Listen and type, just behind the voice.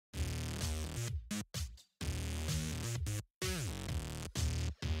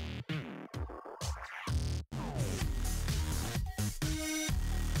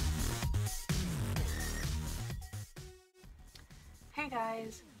Hey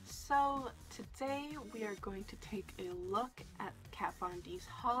guys, so today we are going to take a look at Kat Von D's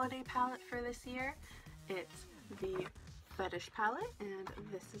holiday palette for this year. It's the Fetish palette, and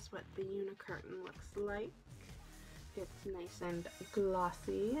this is what the unicurtain looks like. It's nice and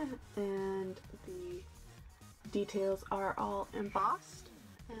glossy, and the details are all embossed,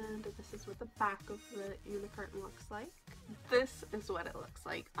 and this is what the back of the unicurtain looks like. This is what it looks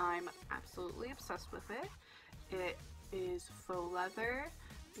like. I'm absolutely obsessed with it. It is faux leather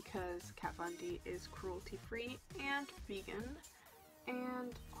because Kat Von D is cruelty free and vegan,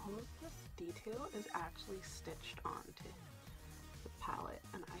 and all of this detail is actually stitched onto the palette,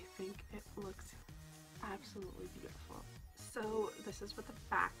 and I think it looks absolutely beautiful. So this is what the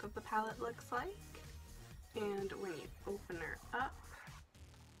back of the palette looks like, and when you open her up,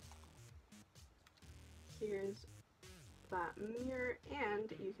 here's that mirror, and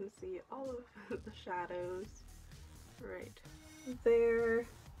you can see all of the shadows right there.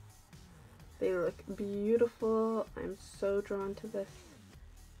 They look beautiful. I'm so drawn to this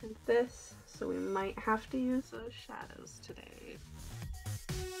and this, so we might have to use those shadows today.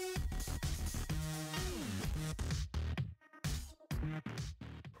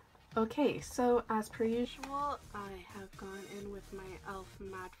 Okay, so as per usual, I have gone in with my e.l.f.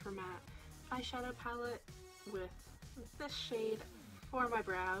 Matte for Matte eyeshadow palette with this shade for my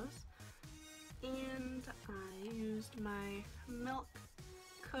brows, and I used my Milk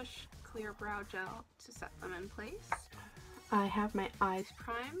Kush clear brow gel to set them in place. I have my eyes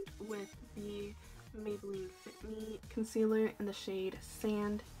primed with the Maybelline Fit Me concealer in the shade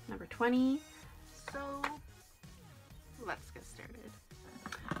Sand number 20. So let's get started.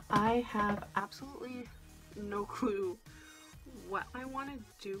 I have absolutely no clue what I want to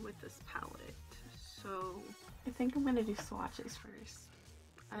do with this palette, so I think I'm going to do swatches first,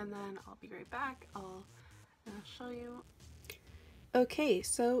 and then I'll be right back. I'll show you. Okay,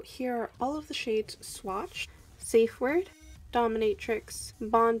 so here are all of the shades swatched: Safe Word, Dominatrix,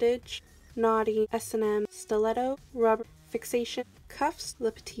 Bondage, Naughty, S&M, Stiletto, Rubber, Fixation, Cuffs,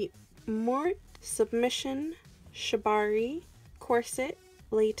 Le Petit Mort, Submission, Shibari, Corset,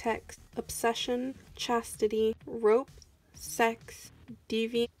 Latex, Obsession, Chastity, Rope, Sex,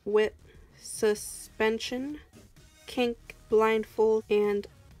 Deviant, Whip, Suspension, Kink, Blindfold, and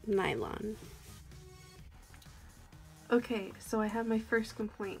Nylon. Okay, so I have my first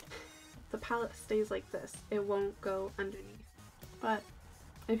complaint. The palette stays like this. It won't go underneath. But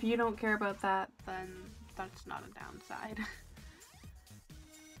if you don't care about that, then that's not a downside.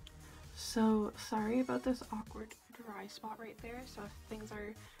 So sorry about this awkward dry spot right there. So if things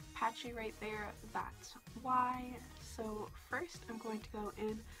are patchy right there, that's why. So first I'm going to go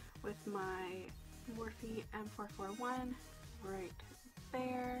in with my Morphe M441 right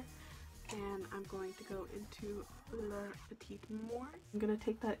there, and I'm going to go into Le Petit Mort. I'm going to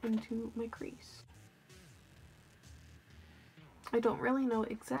take that into my crease. I don't really know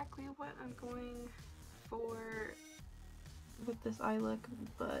exactly what I'm going for with this eye look,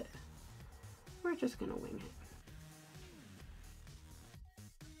 but we're just going to wing it.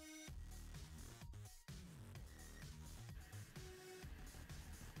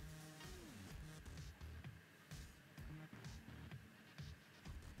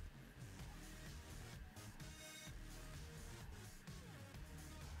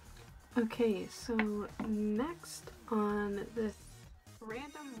 Okay, so next on this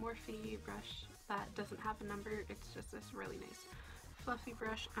random Morphe brush that doesn't have a number, it's just this really nice fluffy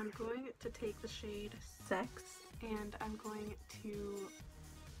brush, I'm going to take the shade Sex, and I'm going to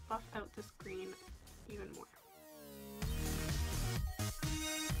buff out this green even more.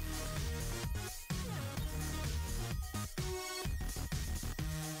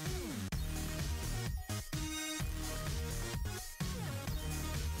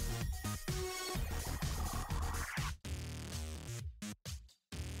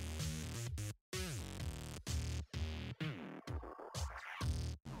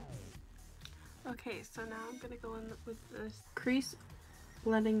 Okay, so now I'm going to go in with this crease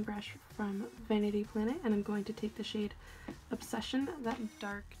blending brush from Vanity Planet, and I'm going to take the shade Obsession, that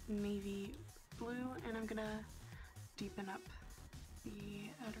dark navy blue, and I'm going to deepen up the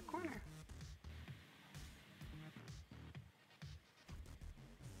outer corner.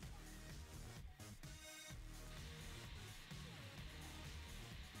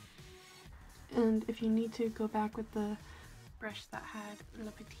 And if you need to, go back with the brush that had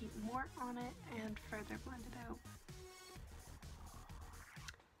Le Petit Mort on it and further blend it out.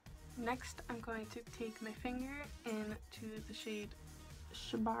 Next, I'm going to take my finger into the shade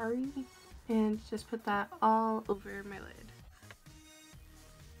Shibari and just put that all over my lid.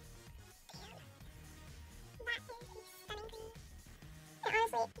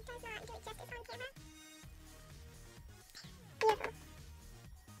 Honestly, it does not do it justice on camera. Beautiful.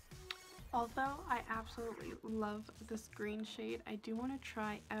 Although I absolutely love this green shade, I do want to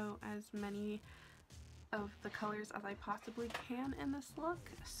try out as many of the colors as I possibly can in this look.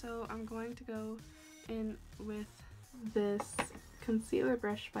 So I'm going to go in with this concealer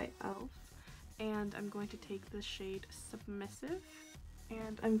brush by e.l.f. and I'm going to take the shade Submissive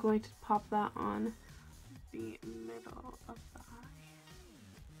and I'm going to pop that on the middle of the eye.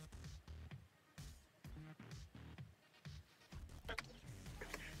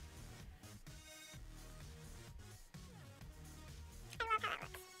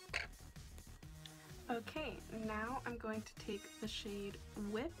 Okay, now I'm going to take the shade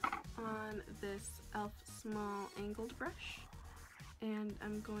Whip on this e.l.f. small angled brush and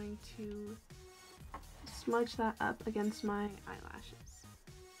I'm going to smudge that up against my eyelashes.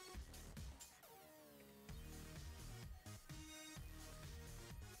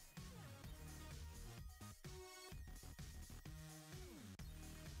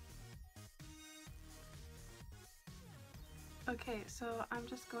 Okay, so I'm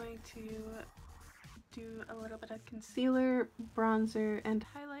just going to do a little bit of concealer, bronzer, and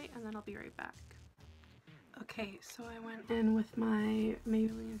highlight, and then I'll be right back. Okay, so I went in with my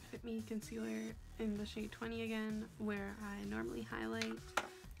Maybelline Fit Me concealer in the shade 20 again, where I normally highlight,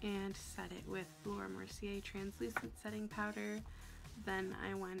 and set it with Mercier translucent setting powder. Then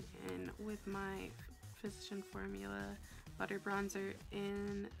I went in with my Physicians Formula butter bronzer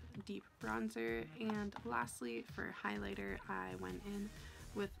in deep bronzer, and lastly for highlighter I went in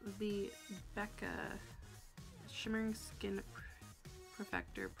with the Becca Shimmering Skin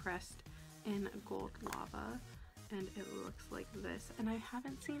Perfector pressed in Gold Lava, and it looks like this. And I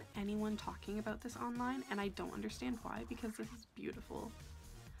haven't seen anyone talking about this online, and I don't understand why, because this is beautiful.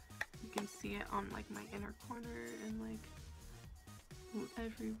 You can see it on like my inner corner and like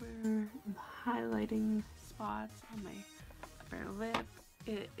everywhere, the highlighting spots on my upper lip.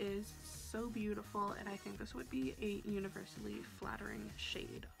 It is so beautiful, and I think this would be a universally flattering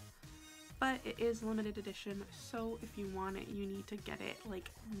shade. But it is limited edition, so if you want it, you need to get it like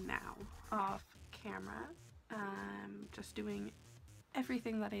now. Off camera, just doing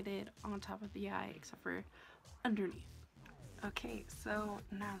everything that I did on top of the eye except for underneath. Okay, so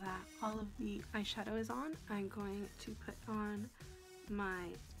now that all of the eyeshadow is on, I'm going to put on my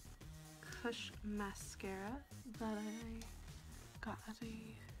Kush mascara that I got as a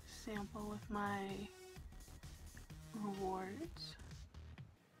sample with my rewards.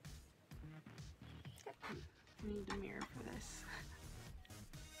 I need a mirror for this.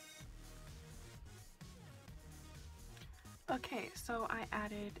 Okay, so I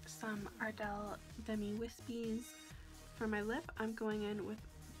added some Ardell Demi Wispies. For my lip, I'm going in with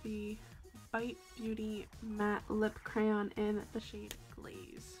the Bite Beauty Matte Lip Crayon in the shade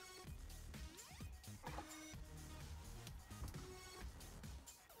Glaze.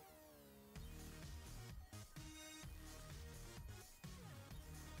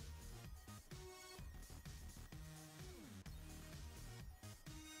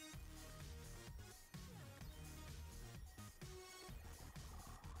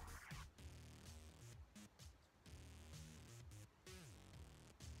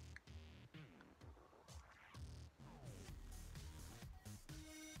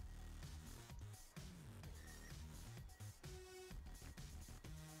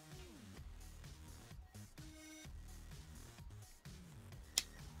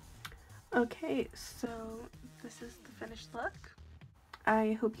 Okay, so this is the finished look.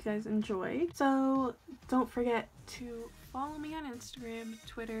 I hope you guys enjoyed. So don't forget to follow me on Instagram,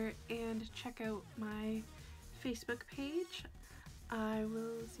 Twitter, and check out my Facebook page. I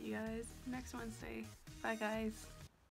will see you guys next Wednesday. Bye guys.